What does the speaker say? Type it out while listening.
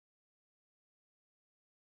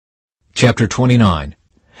Chapter 29.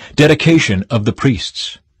 Dedication of the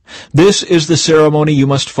priests. This is the ceremony you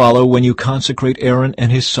must follow when you consecrate Aaron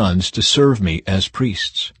and his sons to serve me as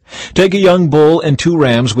priests. Take a young bull and 2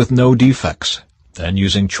 rams with no defects. Then,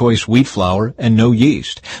 using choice wheat flour and no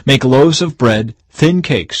yeast, make loaves of bread, thin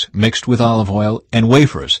cakes mixed with olive oil, and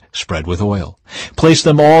wafers spread with oil. Place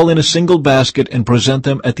them all in a single basket and present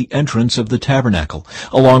them at the entrance of the tabernacle,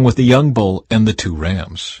 along with the young bull and the 2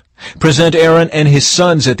 rams. Present Aaron and his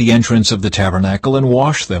sons at the entrance of the tabernacle and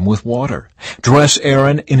wash them with water. Dress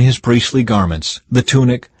Aaron in his priestly garments, the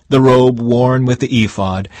tunic, the robe worn with the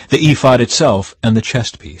ephod itself, and the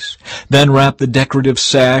chest piece. Then wrap the decorative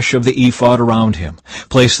sash of the ephod around him.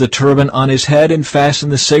 Place the turban on his head and fasten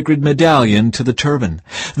the sacred medallion to the turban.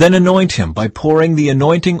 Then anoint him by pouring the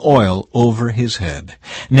anointing oil over his head.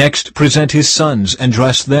 Next, present his sons and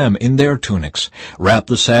dress them in their tunics. Wrap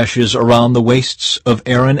the sashes around the waists of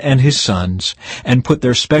Aaron and his sons, and put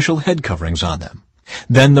their special head coverings on them.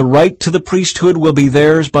 Then the right to the priesthood will be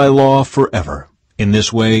theirs by law forever. In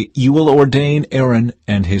this way you will ordain Aaron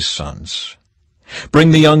and his sons.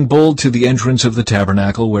 Bring the young bull to the entrance of the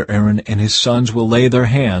tabernacle, where Aaron and his sons will lay their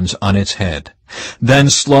hands on its head.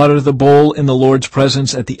 Then slaughter the bull in the Lord's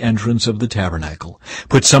presence at the entrance of the tabernacle.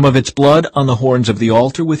 Put some of its blood on the horns of the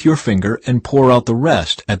altar with your finger, and pour out the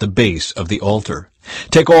rest at the base of the altar.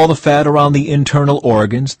 Take all the fat around the internal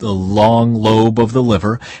organs, the long lobe of the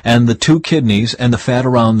liver, and the 2 kidneys, and the fat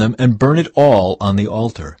around them, and burn it all on the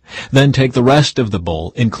altar. Then take the rest of the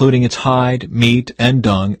bull, including its hide, meat, and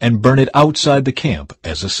dung, and burn it outside the camp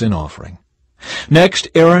as a sin offering. Next,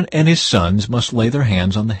 Aaron and his sons must lay their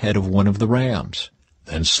hands on the head of one of the rams.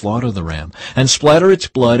 Then slaughter the ram, and splatter its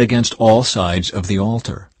blood against all sides of the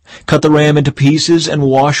altar. Cut the ram into pieces and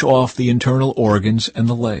wash off the internal organs and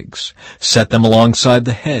the legs. Set them alongside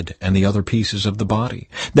the head and the other pieces of the body.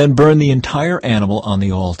 Then burn the entire animal on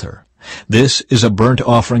the altar. This is a burnt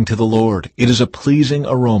offering to the Lord. It is a pleasing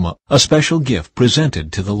aroma, a special gift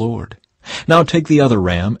presented to the Lord. Now take the other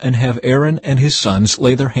ram and have Aaron and his sons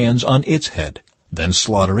lay their hands on its head. Then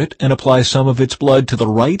slaughter it and apply some of its blood to the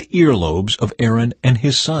right earlobes of Aaron and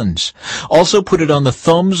his sons. Also put it on the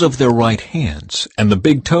thumbs of their right hands and the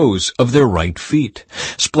big toes of their right feet.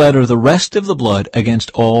 Splatter the rest of the blood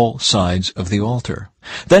against all sides of the altar.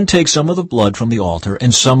 Then take some of the blood from the altar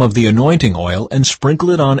and some of the anointing oil and sprinkle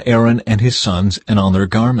it on Aaron and his sons and on their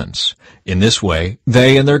garments. In this way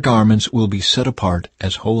they and their garments will be set apart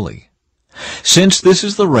as holy. Since this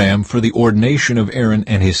is the ram for the ordination of Aaron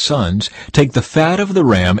and his sons, take the fat of the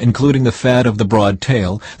ram, including the fat of the broad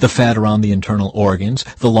tail, the fat around the internal organs,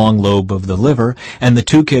 the long lobe of the liver, and the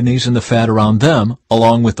 2 kidneys and the fat around them,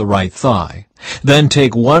 along with the right thigh. Then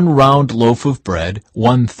take 1 round loaf of bread,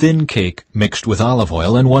 1 thin cake mixed with olive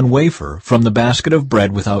oil, and 1 wafer from the basket of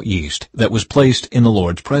bread without yeast that was placed in the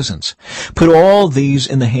Lord's presence. Put all these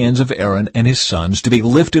in the hands of Aaron and his sons to be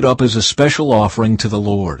lifted up as a special offering to the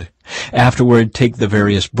Lord. Afterward, take the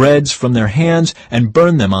various breads from their hands and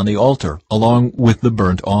burn them on the altar, along with the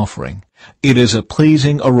burnt offering. It is a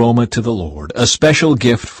pleasing aroma to the Lord, a special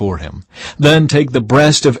gift for him. Then take the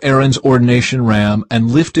breast of Aaron's ordination ram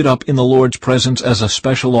and lift it up in the Lord's presence as a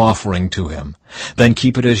special offering to him. Then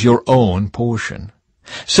keep it as your own portion.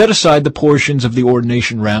 Set aside the portions of the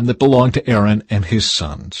ordination ram that belong to Aaron and his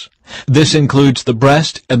sons. This includes the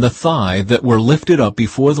breast and the thigh that were lifted up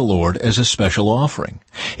before the Lord as a special offering.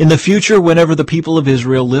 In the future, whenever the people of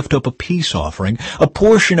Israel lift up a peace offering, a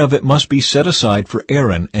portion of it must be set aside for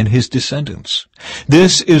Aaron and his descendants.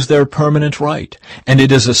 This is their permanent right, and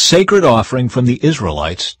it is a sacred offering from the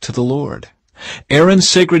Israelites to the Lord. Aaron's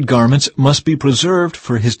sacred garments must be preserved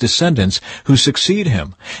for his descendants who succeed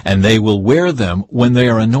him, and they will wear them when they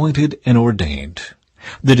are anointed and ordained.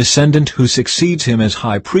 The descendant who succeeds him as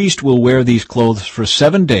high priest will wear these clothes for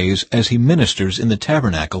 7 days as he ministers in the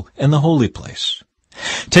tabernacle and the holy place.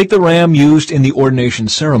 Take the ram used in the ordination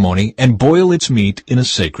ceremony and boil its meat in a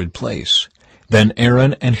sacred place. Then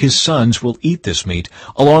Aaron and his sons will eat this meat,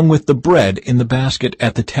 along with the bread in the basket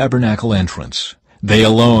at the tabernacle entrance. They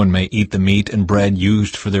alone may eat the meat and bread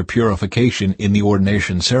used for their purification in the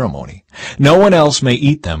ordination ceremony. No one else may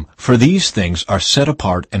eat them, for these things are set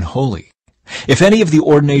apart and holy. If any of the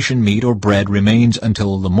ordination meat or bread remains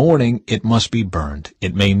until the morning, it must be burned.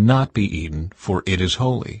 It may not be eaten, for it is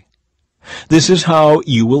holy. This is how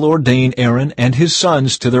you will ordain Aaron and his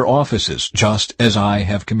sons to their offices, just as I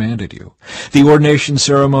have commanded you. The ordination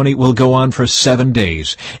ceremony will go on for 7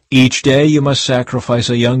 days. Each day you must sacrifice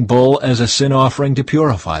a young bull as a sin offering to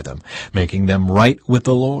purify them, making them right with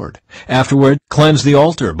the Lord. Afterward, cleanse the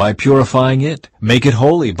altar by purifying it. Make it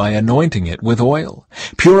holy by anointing it with oil.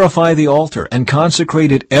 Purify the altar and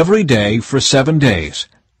consecrate it every day for 7 days.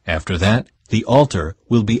 After that, the altar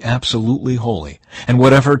will be absolutely holy, and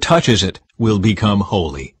whatever touches it will become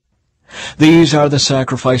holy. These are the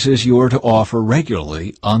sacrifices you are to offer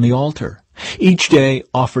regularly on the altar. Each day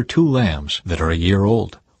offer 2 lambs that are a year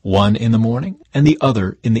old, one in the morning and the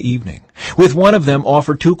other in the evening. With one of them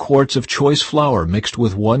offer 2 quarts of choice flour mixed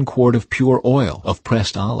with 1 quart of pure oil of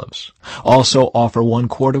pressed olives. Also offer 1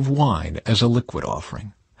 quart of wine as a liquid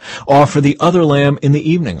offering. Offer the other lamb in the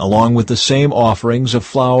evening, along with the same offerings of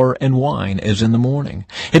flour and wine as in the morning.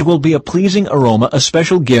 It will be a pleasing aroma, a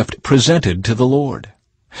special gift presented to the Lord.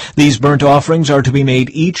 These burnt offerings are to be made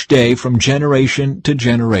each day from generation to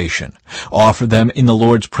generation. Offer them in the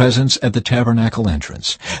Lord's presence at the tabernacle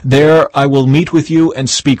entrance. There I will meet with you and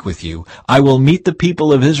speak with you. I will meet the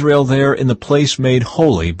people of Israel there in the place made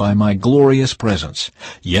holy by my glorious presence.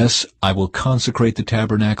 Yes, I will consecrate the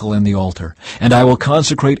tabernacle and the altar, and I will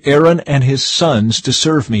consecrate Aaron and his sons to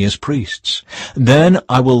serve me as priests. Then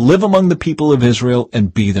I will live among the people of Israel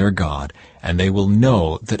and be their God, and they will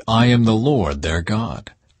know that I am the Lord their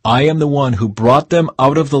God. I am the one who brought them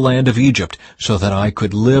out of the land of Egypt, so that I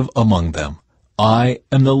could live among them. I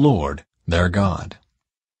am the Lord, their God.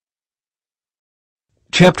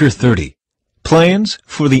 Chapter 30. Plans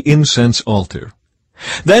for the incense altar.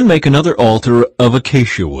 Then make another altar of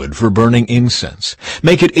acacia wood for burning incense.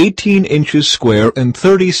 Make it 18 inches square and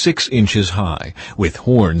 36 inches high, with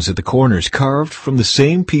horns at the corners carved from the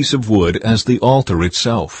same piece of wood as the altar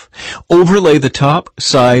itself. Overlay the top,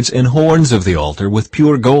 sides, and horns of the altar with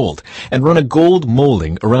pure gold, and run a gold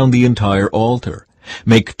molding around the entire altar.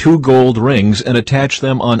 Make 2 gold rings and attach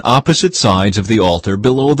them on opposite sides of the altar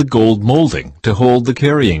below the gold molding to hold the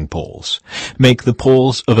carrying poles. Make the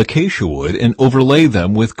poles of acacia wood and overlay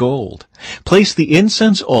them with gold. Place the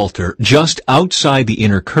incense altar just outside the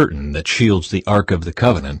inner curtain that shields the Ark of the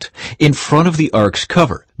Covenant, in front of the Ark's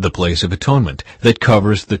cover, the place of atonement, that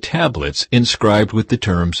covers the tablets inscribed with the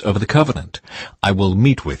terms of the covenant. I will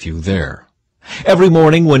meet with you there. Every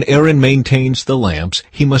morning when Aaron maintains the lamps,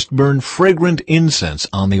 he must burn fragrant incense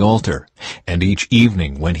on the altar. And each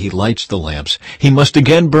evening when he lights the lamps, he must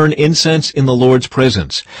again burn incense in the Lord's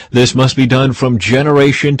presence. This must be done from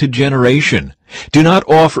generation to generation. Do not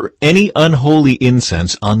offer any unholy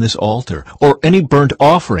incense on this altar, or any burnt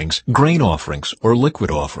offerings, grain offerings, or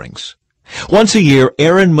liquid offerings. Once a year,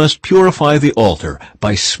 Aaron must purify the altar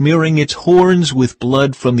by smearing its horns with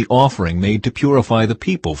blood from the offering made to purify the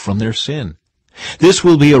people from their sin. This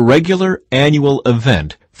will be a regular annual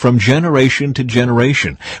event from generation to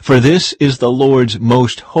generation, for this is the Lord's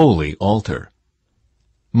most holy altar.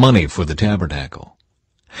 Money for the tabernacle.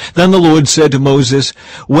 Then the Lord said to Moses,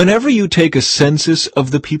 "Whenever you take a census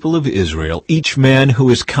of the people of Israel, each man who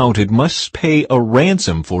is counted must pay a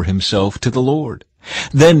ransom for himself to the Lord.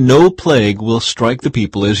 Then no plague will strike the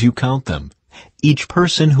people as you count them. Each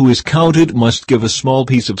person who is counted must give a small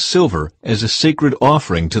piece of silver as a sacred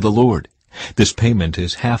offering to the Lord. This payment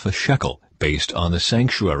is half a shekel, based on the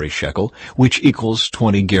sanctuary shekel, which equals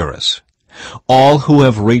 20 gerahs. All who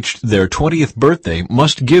have reached their 20th birthday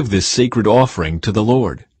must give this sacred offering to the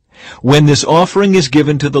Lord. When this offering is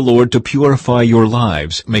given to the Lord to purify your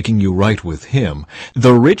lives, making you right with Him,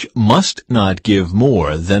 the rich must not give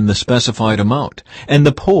more than the specified amount, and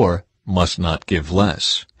the poor must not give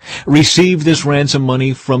less. Receive this ransom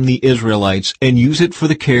money from the Israelites and use it for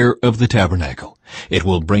the care of the tabernacle. It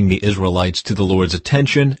will bring the Israelites to the Lord's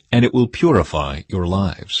attention, and it will purify your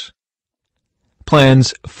lives."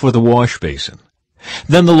 Plans for the wash basin.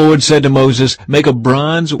 Then the Lord said to Moses, "Make a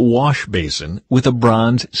bronze wash basin with a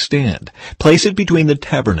bronze stand. Place it between the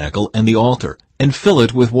tabernacle and the altar, and fill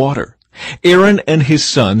it with water. Aaron and his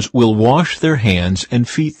sons will wash their hands and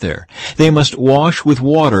feet there. They must wash with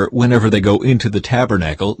water whenever they go into the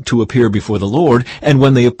tabernacle to appear before the Lord, and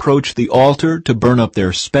when they approach the altar to burn up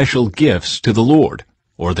their special gifts to the Lord,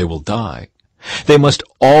 or they will die. They must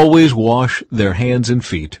always wash their hands and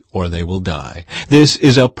feet, or they will die. This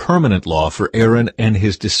is a permanent law for Aaron and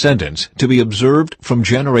his descendants, to be observed from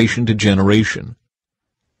generation to generation."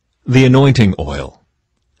 The anointing oil.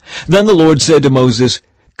 Then the Lord said to Moses,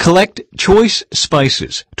 "Collect choice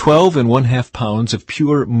spices, 12½ pounds of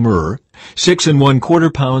pure myrrh, 6¼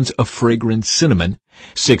 pounds of fragrant cinnamon,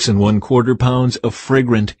 6¼ pounds of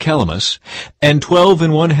fragrant calamus, and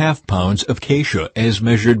 12½ pounds of cassia, as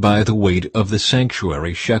measured by the weight of the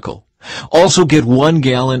sanctuary shekel. Also get 1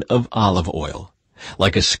 gallon of olive oil.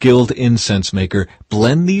 Like a skilled incense maker,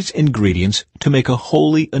 blend these ingredients to make a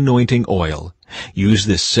holy anointing oil. Use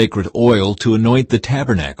this sacred oil to anoint the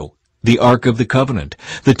tabernacle, the Ark of the Covenant,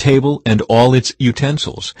 the table and all its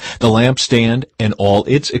utensils, the lampstand and all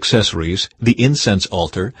its accessories, the incense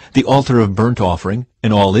altar, the altar of burnt offering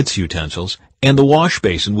and all its utensils, and the wash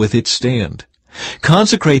basin with its stand.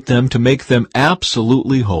 Consecrate them to make them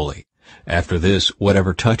absolutely holy. After this,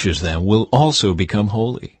 whatever touches them will also become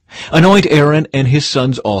holy. Anoint Aaron and his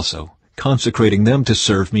sons also, consecrating them to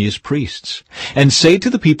serve me as priests. And say to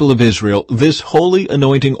the people of Israel, this holy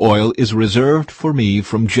anointing oil is reserved for me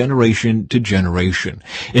from generation to generation.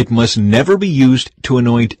 It must never be used to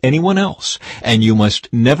anoint anyone else, and you must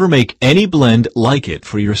never make any blend like it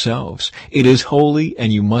for yourselves. It is holy,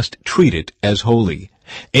 and you must treat it as holy.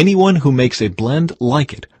 Anyone who makes a blend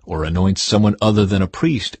like it or anoints someone other than a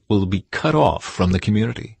priest will be cut off from the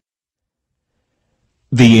community.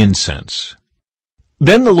 The incense.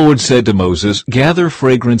 Then the Lord said to Moses, gather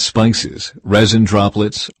fragrant spices, resin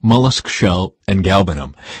droplets, mollusk shell, and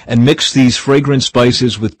galbanum, and mix these fragrant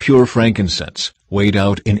spices with pure frankincense, weighed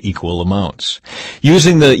out in equal amounts.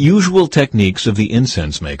 Using the usual techniques of the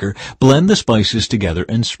incense maker, blend the spices together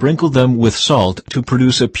and sprinkle them with salt to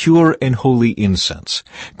produce a pure and holy incense.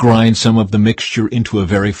 Grind some of the mixture into a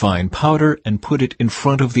very fine powder and put it in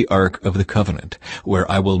front of the Ark of the Covenant,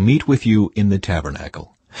 where I will meet with you in the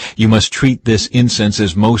tabernacle. You must treat this incense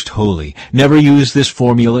as most holy. Never use this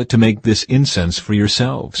formula to make this incense for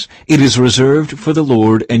yourselves. It is reserved for the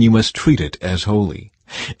Lord, and you must treat it as holy.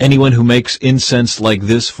 Anyone who makes incense like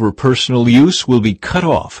this for personal use will be cut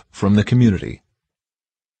off from the community.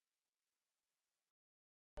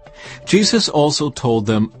 Jesus also told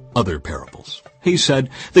them other parables. He said,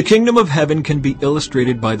 the kingdom of heaven can be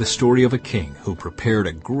illustrated by the story of a king who prepared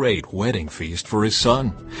a great wedding feast for his son.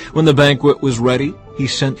 When the banquet was ready, he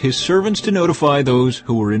sent his servants to notify those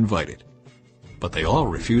who were invited. But they all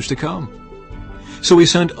refused to come. So he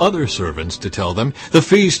sent other servants to tell them, the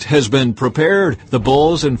feast has been prepared, the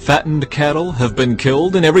bulls and fattened cattle have been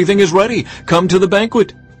killed, and everything is ready. Come to the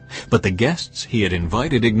banquet. But the guests he had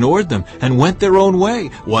invited ignored them and went their own way,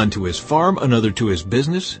 one to his farm, another to his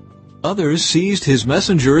business. Others seized his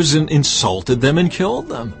messengers and insulted them and killed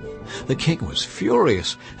them. The king was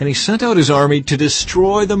furious, and he sent out his army to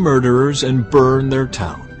destroy the murderers and burn their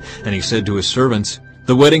town. And he said to his servants,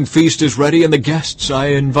 the wedding feast is ready, and the guests I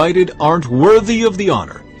invited aren't worthy of the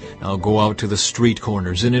honor. Now go out to the street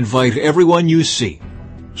corners and invite everyone you see.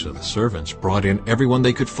 So the servants brought in everyone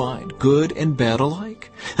they could find, good and bad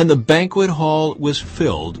alike, and the banquet hall was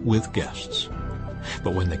filled with guests.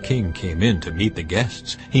 But when the king came in to meet the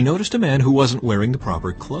guests, he noticed a man who wasn't wearing the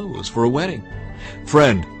proper clothes for a wedding.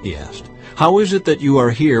 Friend, he asked, how is it that you are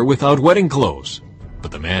here without wedding clothes?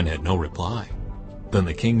 But the man had no reply. Then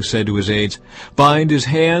the king said to his aides, bind his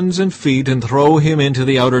hands and feet and throw him into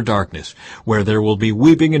the outer darkness, where there will be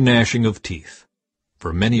weeping and gnashing of teeth.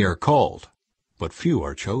 For many are called, but few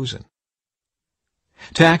are chosen.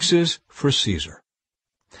 Taxes for Caesar.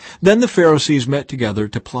 Then the Pharisees met together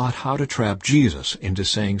to plot how to trap Jesus into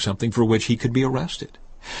saying something for which he could be arrested.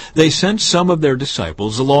 They sent some of their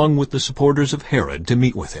disciples along with the supporters of Herod to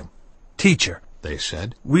meet with him. Teacher, they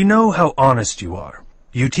said, we know how honest you are.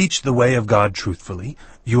 You teach the way of God truthfully.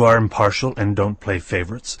 You are impartial and don't play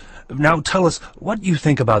favorites. Now tell us what you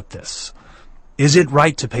think about this. Is it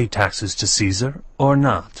right to pay taxes to Caesar or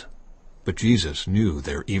not? But Jesus knew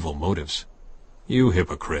their evil motives. You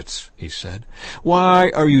hypocrites, he said,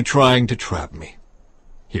 why are you trying to trap me?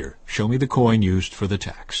 Here, show me the coin used for the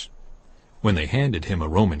tax. When they handed him a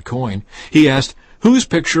Roman coin, he asked, whose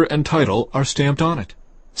picture and title are stamped on it?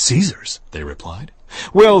 Caesar's, they replied.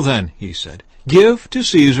 Well then, he said, give to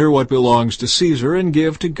Caesar what belongs to Caesar, and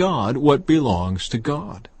give to God what belongs to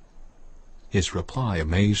God. His reply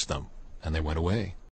amazed them, and they went away.